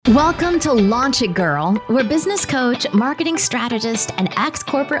Welcome to Launch It Girl, where business coach, marketing strategist, and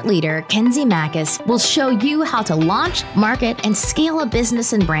ex-corporate leader Kenzie Mackis will show you how to launch, market, and scale a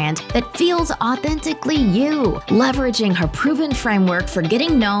business and brand that feels authentically you, leveraging her proven framework for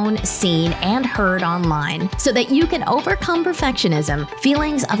getting known, seen, and heard online so that you can overcome perfectionism,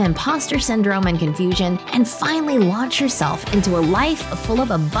 feelings of imposter syndrome and confusion, and finally launch yourself into a life full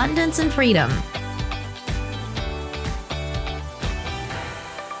of abundance and freedom.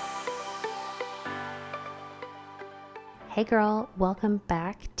 Hey girl, welcome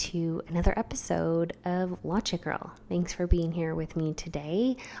back to another episode of Launch It Girl. Thanks for being here with me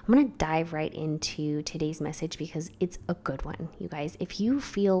today. I'm going to dive right into today's message because it's a good one. You guys, if you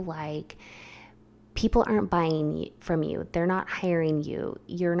feel like people aren't buying from you, they're not hiring you,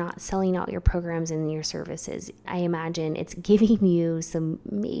 you're not selling out your programs and your services, I imagine it's giving you some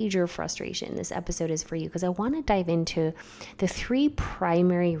major frustration. This episode is for you because I want to dive into the three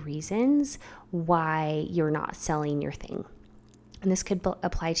primary reasons why you're not selling your thing. And this could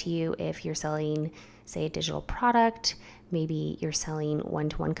apply to you if you're selling, say, a digital product. Maybe you're selling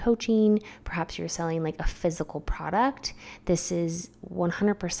one-to-one coaching. Perhaps you're selling like a physical product. This is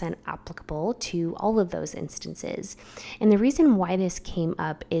 100% applicable to all of those instances. And the reason why this came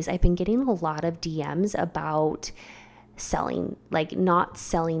up is I've been getting a lot of DMs about selling, like not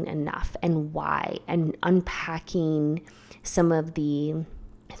selling enough and why, and unpacking some of the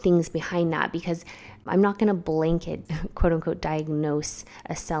things behind that, because I'm not going to blanket, quote unquote, diagnose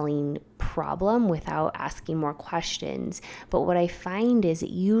a selling problem without asking more questions. But what I find is it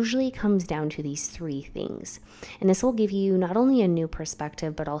usually comes down to these three things. And this will give you not only a new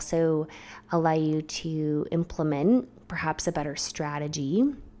perspective, but also allow you to implement perhaps a better strategy,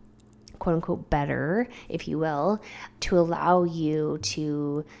 quote unquote, better, if you will, to allow you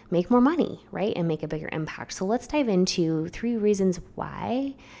to make more money, right? And make a bigger impact. So let's dive into three reasons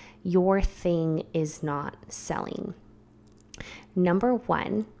why your thing is not selling. Number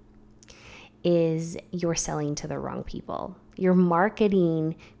one is you're selling to the wrong people. You're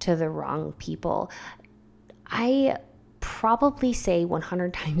marketing to the wrong people. I probably say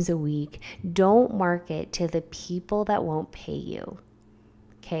 100 times a week, don't market to the people that won't pay you.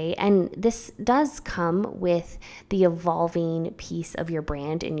 Okay, and this does come with the evolving piece of your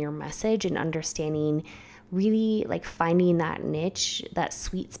brand and your message and understanding, really like finding that niche, that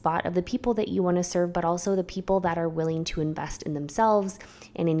sweet spot of the people that you want to serve, but also the people that are willing to invest in themselves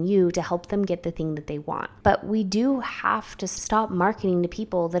and in you to help them get the thing that they want. But we do have to stop marketing to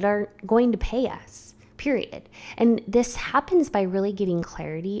people that aren't going to pay us, period. And this happens by really getting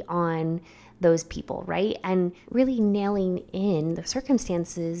clarity on those people, right? And really nailing in the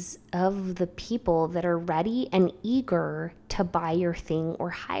circumstances of the people that are ready and eager to buy your thing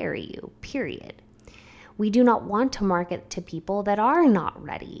or hire you, period. We do not want to market to people that are not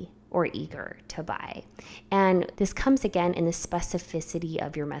ready or eager to buy. And this comes again in the specificity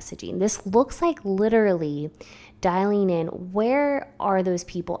of your messaging. This looks like literally dialing in, where are those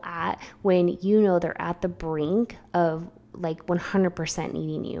people at when you know they're at the brink of like 100%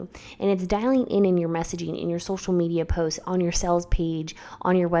 needing you. And it's dialing in your messaging, in your social media posts, on your sales page,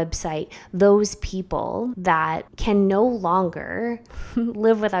 on your website, those people that can no longer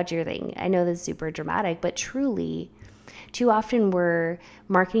live without your thing. I know this is super dramatic, but truly, too often we're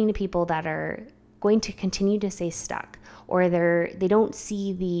marketing to people that are going to continue to stay stuck, or they don't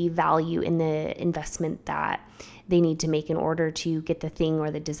see the value in the investment that they need to make in order to get the thing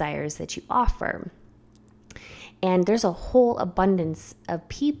or the desires that you offer. And there's a whole abundance of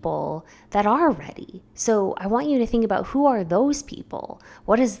people that are ready. So I want you to think about, who are those people?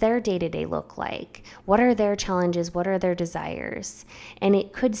 What does their day-to-day look like? What are their challenges? What are their desires? And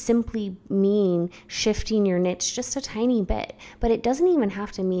it could simply mean shifting your niche just a tiny bit, but it doesn't even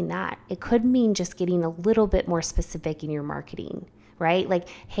have to mean that. It could mean just getting a little bit more specific in your marketing, right? Like,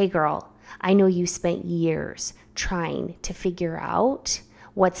 hey girl, I know you spent years trying to figure out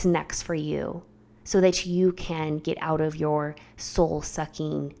what's next for you, so that you can get out of your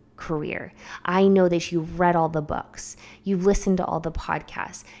soul-sucking career. I know that you've read all the books, you've listened to all the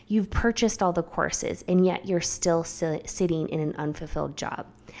podcasts, you've purchased all the courses, and yet you're still sitting in an unfulfilled job.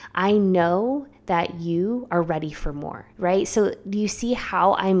 I know that you are ready for more, right? So do you see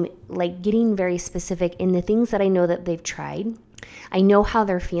how I'm like getting very specific in the things that I know that they've tried? I know how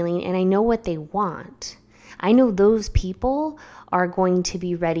they're feeling, and I know what they want. I know those people are going to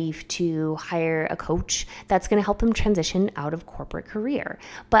be ready to hire a coach that's going to help them transition out of corporate career.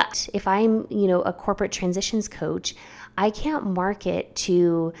 But if I'm, a corporate transitions coach, I can't market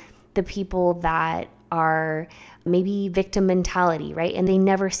to the people that are maybe victim mentality, right? And they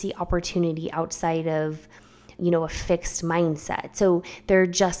never see opportunity outside of a fixed mindset. So they're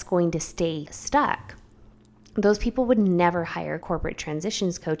just going to stay stuck. Those people would never hire a corporate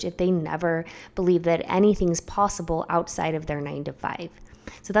transitions coach if they never believe that anything's possible outside of their 9 to 5.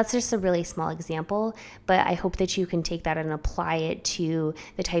 So that's just a really small example, but I hope that you can take that and apply it to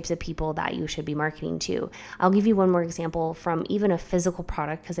the types of people that you should be marketing to. I'll give you one more example from even a physical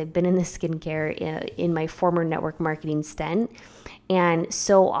product, because I've been in the skincare in my former network marketing stint. And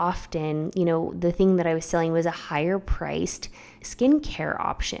so often, the thing that I was selling was a higher priced skincare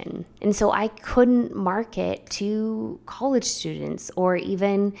option. And so I couldn't market to college students or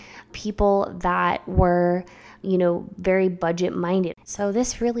even people that were very budget minded. So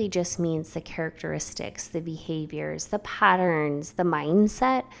this really just means the characteristics, the behaviors, the patterns, the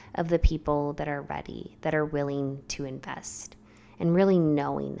mindset of the people that are ready, that are willing to invest, and really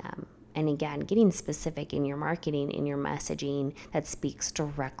knowing them. And again, getting specific in your marketing, in your messaging that speaks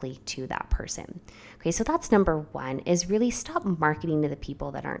directly to that person. Okay, so that's number 1, is really stop marketing to the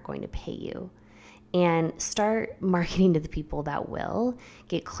people that aren't going to pay you and start marketing to the people that will.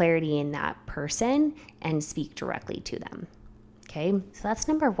 Get clarity in that person and speak directly to them. Okay, so that's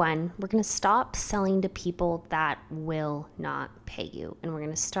number 1. We're going to stop selling to people that will not pay you, and we're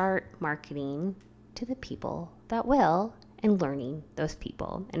going to start marketing to the people that will, and learning those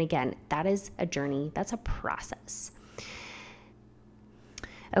people. And again, that is a journey, that's a process.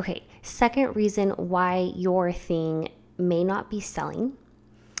 Okay, second reason why your thing may not be selling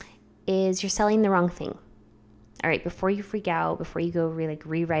is you're selling the wrong thing. All right, before you freak out, before you go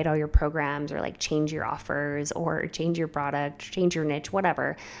rewrite all your programs or change your offers or change your product, change your niche,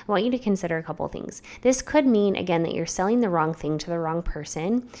 whatever, I want you to consider a couple of things. This could mean, again, that you're selling the wrong thing to the wrong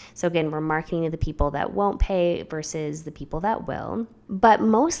person. So again, we're marketing to the people that won't pay versus the people that will. But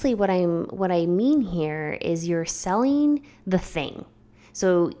mostly what I mean here is you're selling the thing.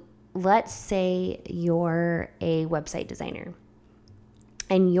 So let's say you're a website designer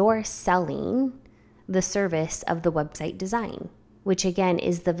and you're selling the service of the website design, which again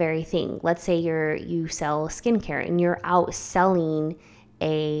is the very thing. Let's say you sell skincare and you're out selling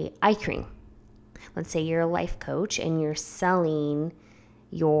a eye cream. Let's say you're a life coach and you're selling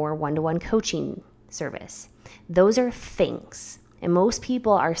your one-to-one coaching service. Those are things. And most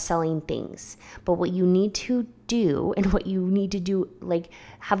people are selling things. But what you need to do, and what you need to do,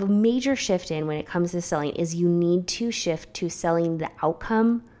 have a major shift in when it comes to selling, is you need to shift to selling the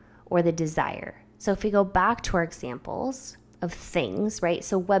outcome or the desire. So if we go back to our examples of things, right?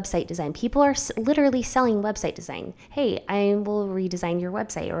 So website design, people are literally selling website design. Hey, I will redesign your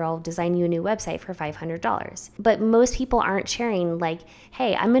website, or I'll design you a new website for $500. But most people aren't sharing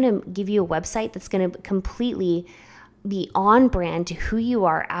hey, I'm going to give you a website that's going to completely be on brand to who you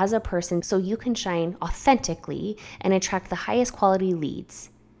are as a person, so you can shine authentically and attract the highest quality leads.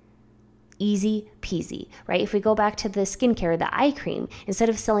 Easy peasy, right? If we go back to the skincare, the eye cream, instead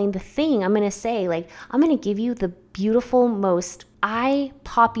of selling the thing, I'm going to say I'm going to give you the beautiful, most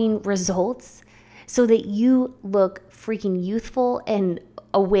eye-popping results so that you look freaking youthful and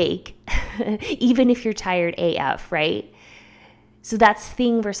awake, even if you're tired AF, right? So that's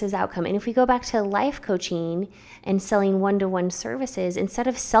thing versus outcome. And if we go back to life coaching and selling one-to-one services, instead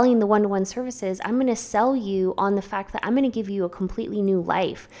of selling the one-to-one services, I'm going to sell you on the fact that I'm going to give you a completely new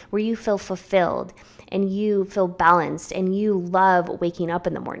life where you feel fulfilled and you feel balanced and you love waking up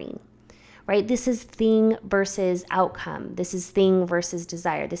in the morning, right? This is thing versus outcome. This is thing versus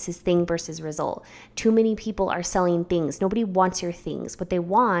desire. This is thing versus result. Too many people are selling things. Nobody wants your things. What they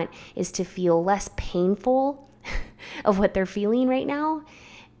want is to feel less painful of what they're feeling right now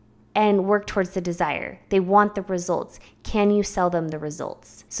and work towards the desire. They want the results. Can you sell them the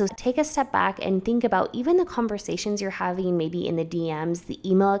results? So take a step back and think about even the conversations you're having, maybe in the DMs, the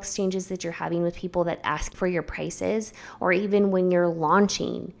email exchanges that you're having with people that ask for your prices, or even when you're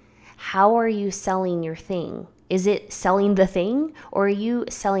launching. How are you selling your thing? Is it selling the thing, or are you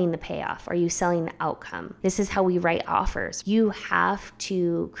selling the payoff? Are you selling the outcome? This is how we write offers. You have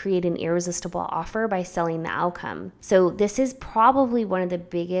to create an irresistible offer by selling the outcome. So this is probably one of the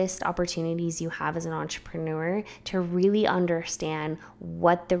biggest opportunities you have as an entrepreneur, to really understand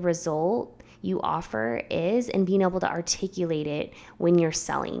what the result you offer is and being able to articulate it when you're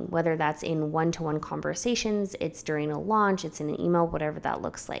selling, whether that's in one-to-one conversations, it's during a launch, it's in an email, whatever that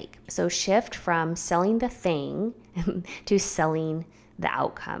looks like. So shift from selling the thing to selling the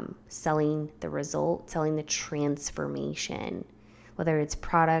outcome, selling the result, selling the transformation, whether it's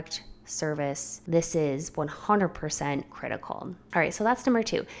product, service. This is 100% critical. All right, so that's number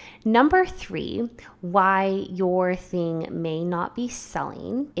 2. Number 3, why your thing may not be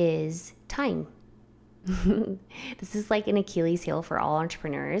selling is time. This is like an Achilles heel for all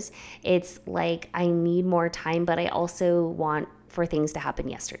entrepreneurs. It's like, I need more time, but I also want for things to happen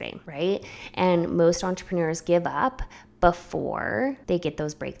yesterday, right? And most entrepreneurs give up before they get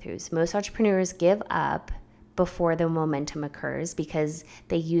those breakthroughs. Most entrepreneurs give up before the momentum occurs because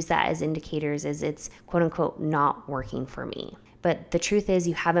they use that as indicators as it's quote unquote not working for me. But the truth is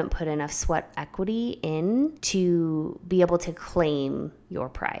you haven't put enough sweat equity in to be able to claim your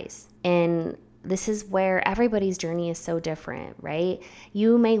prize. And this is where everybody's journey is so different, right?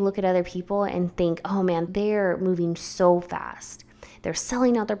 You may look at other people and think, oh man, they're moving so fast. They're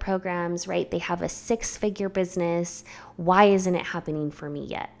selling out their programs, right? They have a 6-figure business. Why isn't it happening for me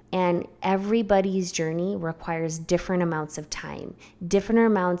yet? And everybody's journey requires different amounts of time, different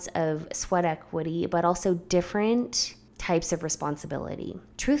amounts of sweat equity, but also different types of responsibility.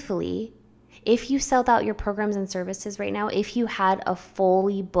 Truthfully, if you sold out your programs and services right now, if you had a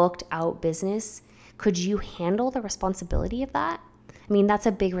fully booked out business, could you handle the responsibility of that? I mean, that's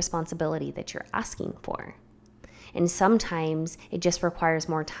a big responsibility that you're asking for. And sometimes it just requires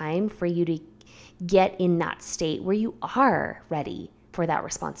more time for you to get in that state where you are ready for that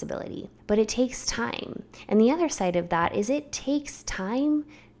responsibility. But it takes time. And the other side of that is it takes time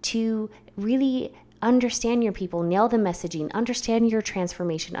to really understand your people, nail the messaging, understand your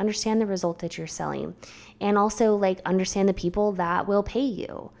transformation, understand the result that you're selling, and also like understand the people that will pay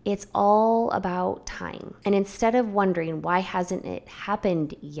you. It's all about time. And instead of wondering why hasn't it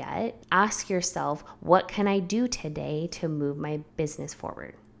happened yet, ask yourself, what can I do today to move my business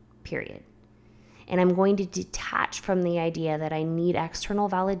forward? Period. And I'm going to detach from the idea that I need external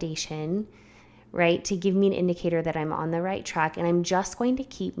validation, right, to give me an indicator that I'm on the right track, and I'm just going to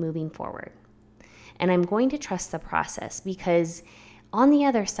keep moving forward. And I'm going to trust the process because on the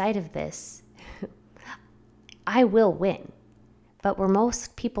other side of this, I will win. But where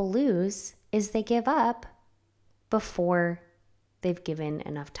most people lose is they give up before they've given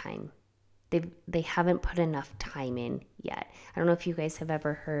enough time. They haven't put enough time in yet. I don't know if you guys have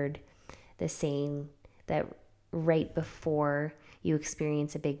ever heard the saying that right before you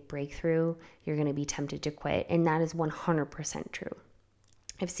experience a big breakthrough, you're going to be tempted to quit. And that is 100% true.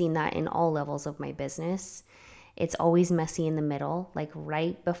 I've seen that in all levels of my business. It's always messy in the middle. Like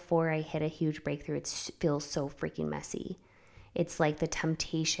right before I hit a huge breakthrough, it feels so freaking messy. It's like the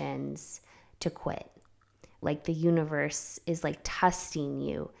temptations to quit. Like the universe is like testing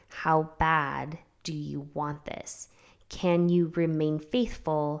you. How bad do you want this? Can you remain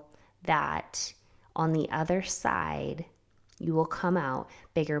faithful that on the other side, you will come out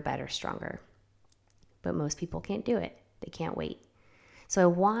bigger, better, stronger? But most people can't do it. They can't wait. So I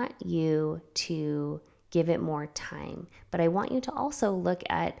want you to give it more time, but I want you to also look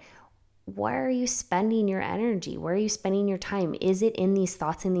at where are you spending your energy? Where are you spending your time? Is it in these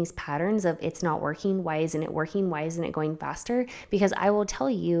thoughts and these patterns of it's not working? Why isn't it working? Why isn't it going faster? Because I will tell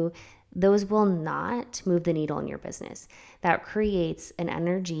you, those will not move the needle in your business. That creates an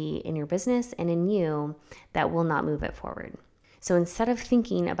energy in your business and in you that will not move it forward. So instead of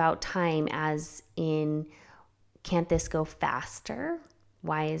thinking about time as in, can't this go faster?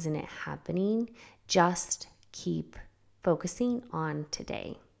 Why isn't it happening? Just keep focusing on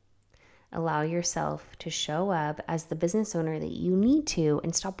today. Allow yourself to show up as the business owner that you need to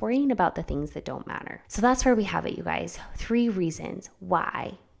and stop worrying about the things that don't matter. So that's where we have it, you guys. 3 reasons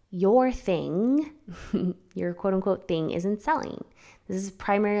why your thing, your quote unquote thing, isn't selling. This is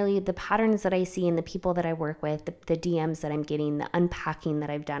primarily the patterns that I see in the people that I work with, the DMs that I'm getting, the unpacking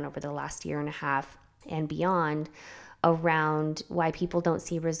that I've done over the last year and a half and beyond, around why people don't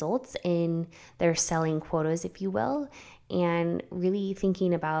see results in their selling quotas, if you will, and really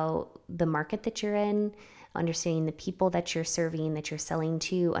thinking about the market that you're in, understanding the people that you're serving, that you're selling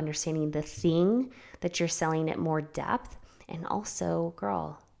to, understanding the thing that you're selling at more depth, and also,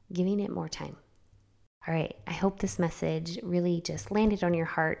 girl, giving it more time. All right, I hope this message really just landed on your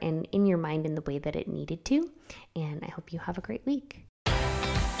heart and in your mind in the way that it needed to, and I hope you have a great week.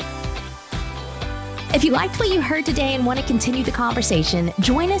 If you liked what you heard today and want to continue the conversation,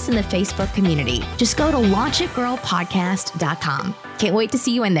 join us in the Facebook community. Just go to launchitgirlpodcast.com. Can't wait to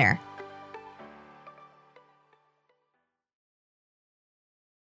see you in there.